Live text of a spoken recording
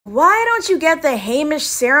Why don't you get the Hamish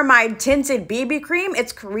Ceramide Tinted BB Cream?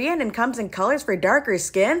 It's Korean and comes in colors for darker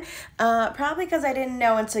skin. Probably because I didn't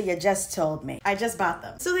know until you just told me. I just bought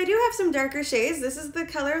them. So they do have some darker shades. This is the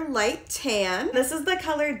color Light Tan. This is the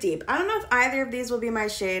color Deep. I don't know if either of these will be my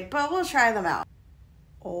shade, but we'll try them out.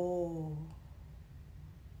 Oh,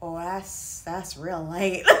 that's real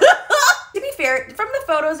light. To be fair, from the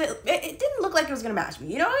photos, it didn't look like it was gonna match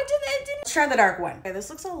me. You know, it didn't. Let's try the dark one. Okay, this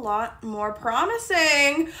looks a lot more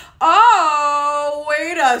promising. Oh,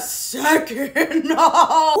 wait a second.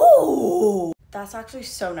 No. Ooh, that's actually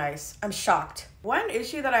so nice. I'm shocked. One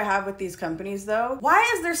issue that I have with these companies though,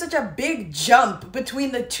 why is there such a big jump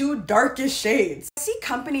between the two darkest shades? I see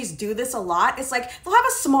companies do this a lot. It's like they'll have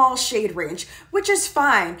a small shade range, which is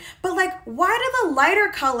fine, but like, why do the lighter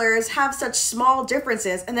colors have such small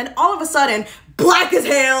differences? And then all of a sudden, black as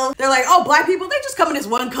hell. They're like, oh, black people, they just come in this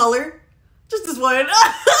one color. Just this one.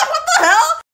 What the hell?